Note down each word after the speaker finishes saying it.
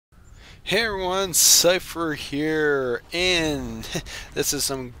Hey everyone, Cypher here, and this is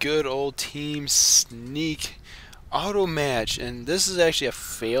some good old Team Sneak auto match, and this is actually a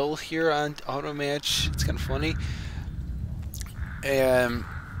fail here on auto match. It's kind of funny, and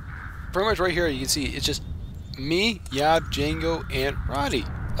pretty much right here you can see it's just me, Yob, Jango, and Rowdy.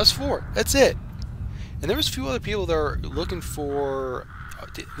 Us four. That's it. And there was a few other people that are looking for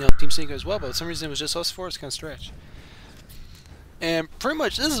Team Sneak as well, but for some reason it was just us four. It's kind of stretch. And pretty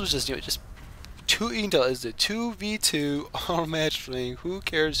much this was just just Intel is the 2v2 all match playing, who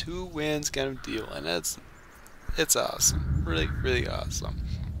cares who wins kind of deal, and it's awesome, really awesome.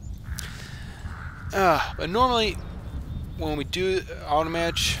 But normally when we do auto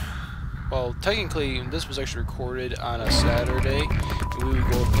match, well, technically this was actually recorded on a Saturday, and we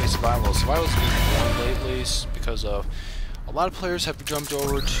would go play survival. Survival's been fun lately because of a lot of players have jumped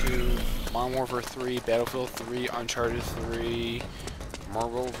over to Modern Warfare 3, Battlefield 3, Uncharted 3,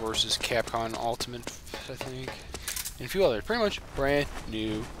 Marvel vs. Capcom Ultimate, I think, and a few others. Pretty much brand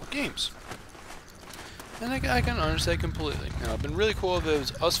new games. And I can understand completely. It's been really cool if it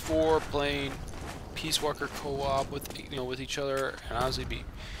was us four playing Peace Walker co-op with with each other, and honestly,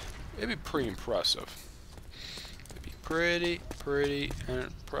 it'd be pretty impressive. It'd be pretty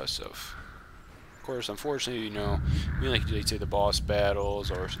impressive. Of course, unfortunately, we like to say the boss battles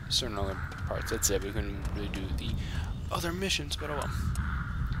or certain other parts. That's it. We couldn't really do the other missions, but oh well.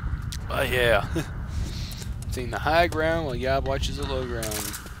 But yeah, taking the high ground while Yob watches the low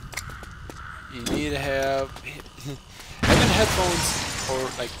ground. You need to have having headphones or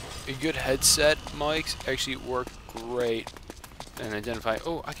like a good headset mics actually work great and identify.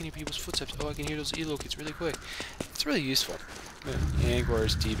 Oh, I can hear people's footsteps. Oh, I can hear those E-locates really quick. It's really useful. And of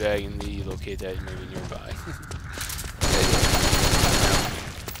course, teabagging the E-locate that may be nearby.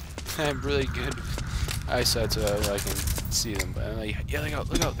 I'm really good eyesight so I can see them, but I'm like, yeah, look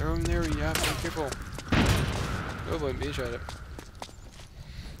out, they're over there, yeah, be careful. Oh boy, me tried it.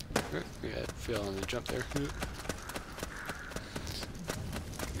 Yeah, fail on the jump there.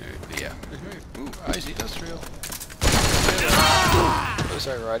 But yeah, ooh, I see industrial. Oh,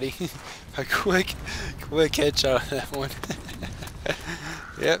 sorry, Rowdy. A quick headshot on that one.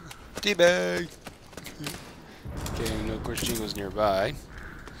 Yep, teabag. Okay, and of course Jango's nearby.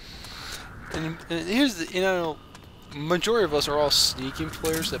 And here's the, majority of us are all sneaking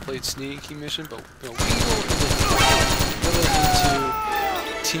players that played sneaking mission, but we go into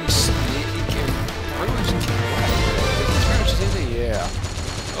Team Sneaking and pretty much the same thing, yeah.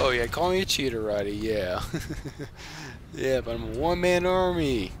 Oh yeah, call me a cheater, Rowdy, yeah. Yeah, but I'm a one-man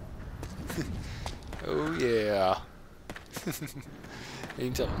army. Oh yeah. And you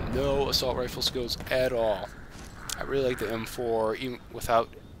can tell, no assault rifle skills at all. I really like the M4, even without.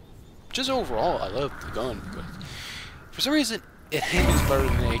 Just overall, I love the gun, but for some reason, it handles better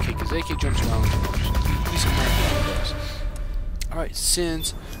than the AK, because the AK jumps around too much. At least in my opinion, it does. Alright,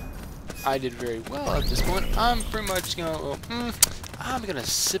 since I did very well at this point, I'm pretty much I'm gonna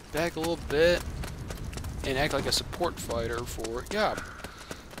sit back a little bit and act like a support fighter for Yob.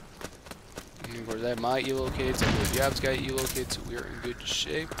 And of course, I have my E-locates, I believe Yob's got E-locates, so we are in good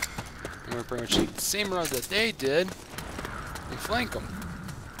shape. And we're pretty much take the same route that they did and flank them.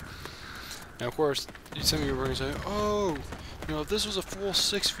 Now, of course, some of you are going to say, oh, if this was a full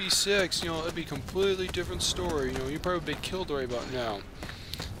 6v6, it'd be a completely different story. You'd probably be killed right about now.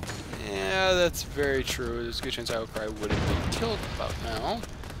 Yeah, that's very true. There's a good chance I probably would have been killed about now.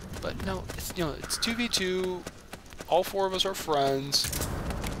 But no, it's it's 2v2. All four of us are friends.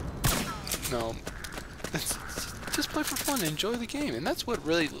 No, it's just play for fun, enjoy the game, and that's what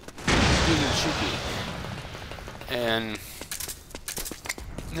really should be. And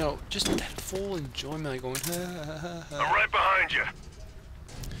just that full enjoyment, like going, I'm right behind you.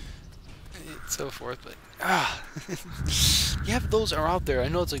 And so forth, but yeah, but those are out there. I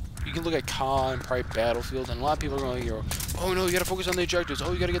know it's like you can look at COD and probably Battlefield, and a lot of people are going, oh no, you gotta focus on the objectives.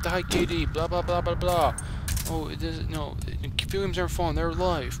 Oh, you gotta get the high KD. Blah blah blah blah blah. Oh, it doesn't. No, games aren't fun. They're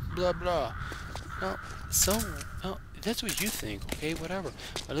life. Blah blah. No, that's what you think. Okay, whatever.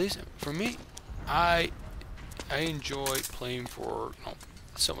 But at least for me, I enjoy playing for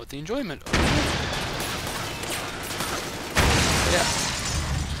somewhat the enjoyment of it. Yeah.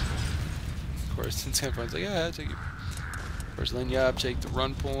 Of course, since everyone's like, yeah, I take it. Of course, then Yob take the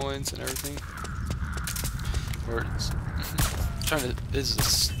run points and everything. Or it's this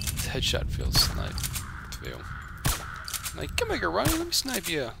is a headshot field snipe fail. Like, come here, Rowdy, let me snipe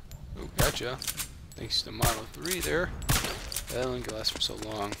you. Oh, gotcha. Thanks to Model 3 there. That only can last for so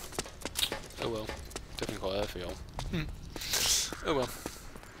long. Oh well. Definitely call that a fail. Oh well.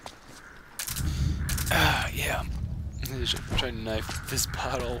 Yeah. I'm trying to knife this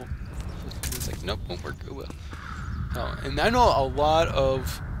bottle It's like, nope, won't work. It will. Oh, and I know a lot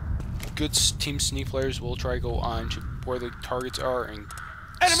of good team sneak players will try to go on to where the targets are and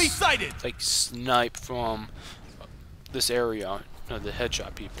Enemy sighted! like snipe from this area, you know, the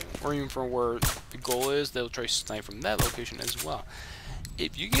headshot people, or even from where the goal is. They'll try to snipe from that location as well.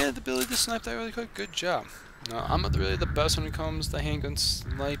 If you get the ability to snipe that really quick, good job. Now, I'm not really the best when it comes to handgun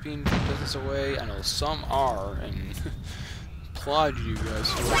sniping from distance away. I know some are, and applaud you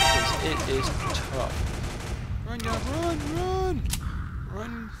guys for it, because it is tough. Run, yeah, run!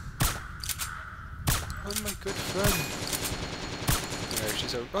 Run, my good friend. There,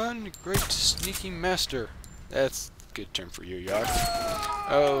 she's a run, great sneaking master. That's a good term for you, Yard.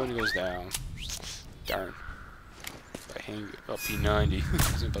 Oh, and it goes down. Darn. If I hang up P90.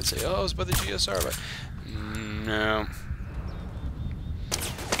 I was about to say, oh, I was by the GSR, but no.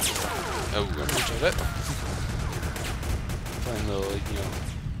 Oh, I'm gonna try that. Fine little, you know,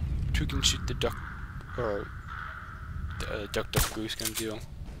 two can shoot the duck, or duck goose kind of deal.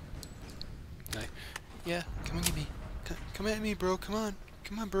 Like, yeah, come on, get me. Come at me, bro. Come on,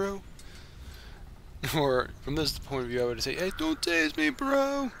 bro. Or from this point of view, I would say, hey, don't tase me,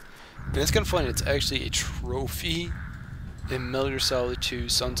 bro. And it's kind of funny. It's actually a trophy in Metal Gear Solid 2: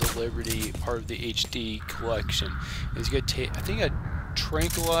 Sons of Liberty, part of the HD collection. Is you get I think I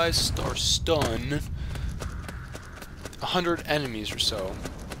tranquilize or stun 100 enemies or so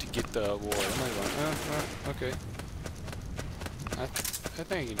to get the award. I'm like, okay. I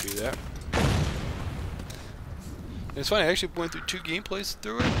think I can do that. And it's funny, I actually went through 2 gameplays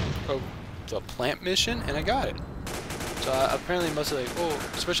through it of the plant mission, and I got it. So I apparently must have, like, oh,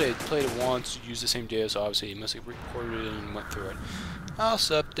 especially I played it once, used the same data, so obviously you must have recorded it and went through it. I'll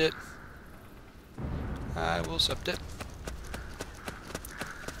accept it. I will accept it.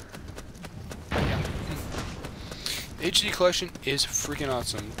 Yeah. The HD collection is freaking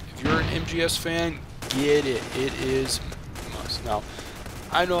awesome. If you're an MGS fan, get it. It is a must. Now,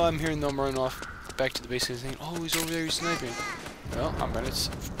 I know I'm hearing them run off back to the base and saying, oh, he's over there, he's sniping. Well, I'm gonna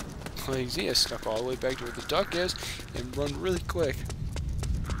play Z, snuck all the way back to where the duck is and run really quick.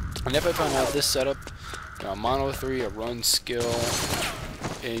 And if I found out this setup, you know, Mono 3, a run skill,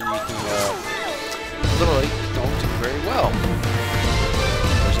 and you can literally don't do very well. Of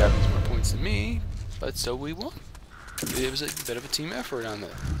course, that means more points than me, but so we won. It was a bit of a team effort on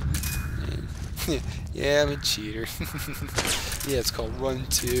that. Yeah, I'm a cheater. Yeah, it's called Run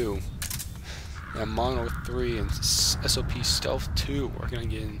 2. Yeah, Mono 3 and SOP Stealth 2. We're gonna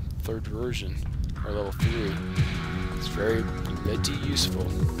get in 3rd version, or level 3. It's very pretty useful.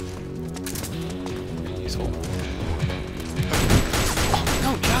 Very useful. Oh,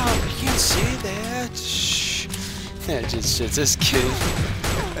 no, no, you can't say that. Shh. Yeah, just kidding.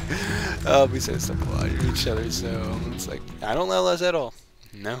 We say stuff a lot to each other, so it's like, I don't let less at all.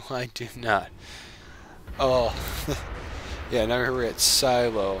 No, I do not. Oh. Yeah, now we're at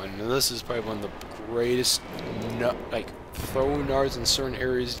Silo, and this is probably one of the greatest, like, throw nards in certain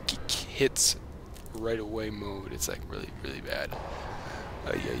areas hits right away mode. It's like really, really bad.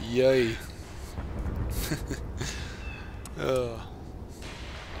 Yay. But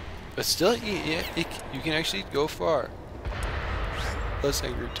still, yeah, you can actually go far. Less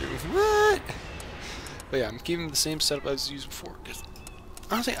angry too. What? But yeah, I'm keeping the same setup I was using before. Cause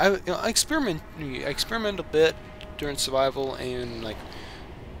honestly, I experiment a bit during survival, and like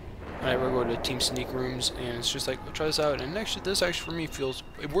whenever I go to team sneak rooms, and it's just like, we'll try this out. And actually, this actually for me feels,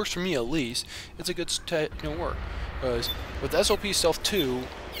 it works for me at least. It's a good work. Because with SOP Stealth 2,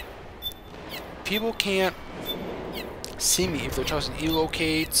 people can't see me if they're trying to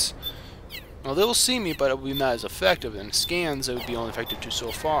elocate. Well, they'll see me, but it will be not as effective. And scans, it would be only effective to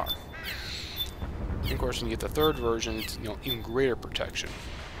so far. And of course, when you get the 3rd version, it's, you know, even greater protection.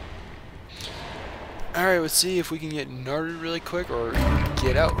 Alright, let's see if we can get narded really quick or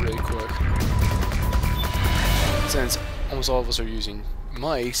get out really quick. Since almost all of us are using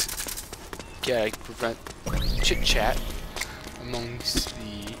mics, gotta prevent chit-chat amongst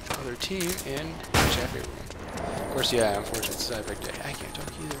the other team and chat everyone. Of course, yeah, unfortunately, it's side effect. I can't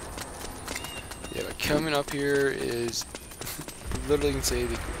talk either. Yeah, but coming up here is literally can say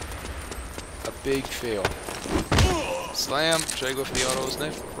a big fail. Slam. Should I go for the auto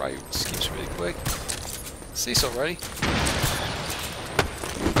snipe? Right, skips really quick. See so ready.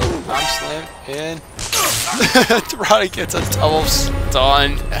 I'm slammed and Rowdy gets a double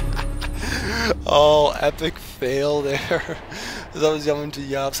stun. Oh, epic fail there. As I was yelling to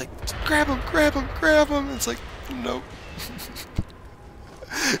Yobs, like, grab him, grab him, grab him. It's like, nope.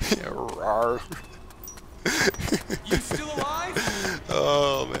 Yeah, rawr. You still alive?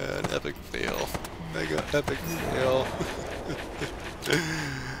 Oh man, epic fail. Mega epic fail.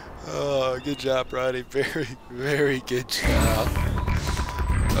 Oh, good job, Rowdy. Very, very good job.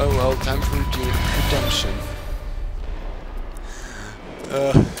 Oh well, time for redemption.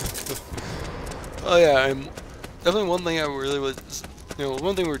 Oh yeah, and definitely one thing I really was,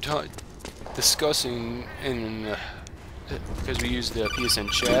 one thing we were discussing in because we use the PSN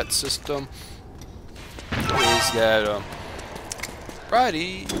chat system is that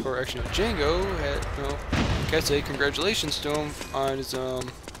Rowdy, or actually no, Jango, had, gotta say congratulations to him on his well,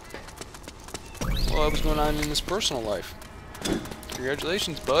 what was going on in his personal life.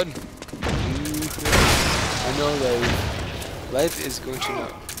 Congratulations, bud. I know that life is going to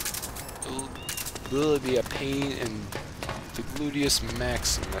will be a pain in the gluteus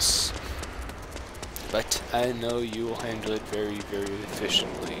maximus, but I know you will handle it very, very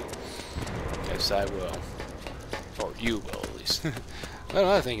efficiently. Yes, I will. Or you will, at least. What am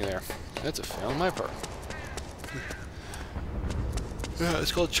I thinking there? That's a fail on my part. Yeah,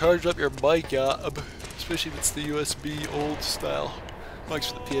 it's called charge up your bike, especially if it's the USB old style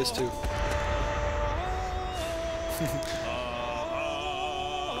mics for the PS2.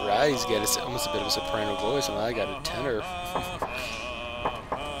 Rowdy's got almost a bit of a soprano voice, and I got a tenor.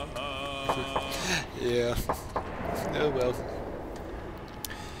 Yeah. Oh well.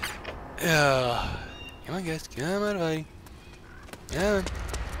 Come on, guys. Come on, Rowdy. Come on.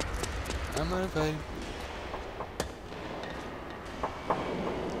 Come on, Rowdy.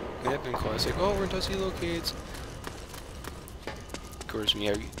 Yep, and classic. Oh, we're in Tussie locates. Of course,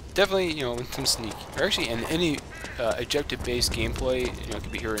 yeah, definitely, when some sneak, or actually, in any objective-based gameplay, it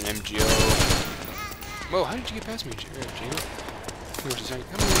could be here in MGO. Whoa, how did you get past me, Jango?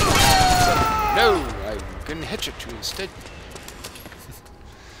 No, I'm gonna hit you too instead.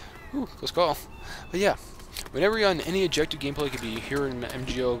 Ooh, close call. But yeah, whenever you're on any objective gameplay, it could be here in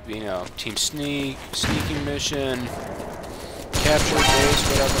MGO, being a team sneaking mission, capture base,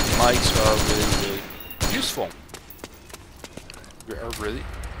 whatever. Mics are really, really useful. Really?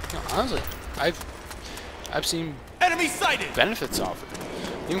 No, honestly, I've seen Enemy sighted. benefits of it.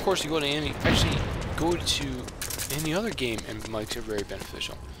 Even of course, you go to any other game, and mics are very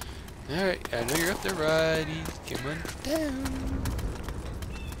beneficial. All right, I know you're up there, Rowdy. Come on down.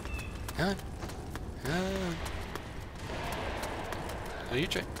 Come on. Oh, you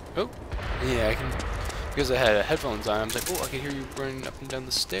try. Oh, yeah, I can. Because I had headphones on, I was like, oh, I can hear you running up and down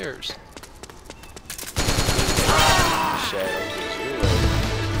the stairs. Shadow gives you away.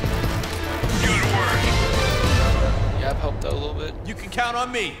 Good work. Yeah, I've helped out a little bit. You can count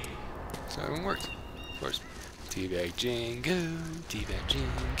on me. So it worked. Of course. Teabag Jango, Teabag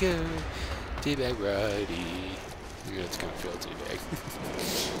Jango, Teabag Rowdy. It's gonna feel teabag.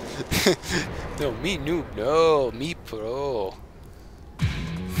 No, me noob. No, me pro.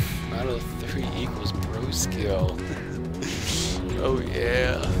 Model 3 equals pro skill. Oh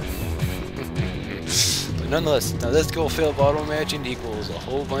yeah. But nonetheless, now let's go fail bottle matching equals a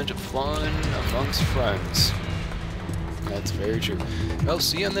whole bunch of fun amongst friends. That's very true. I'll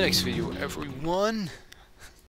see you on the next video, everyone.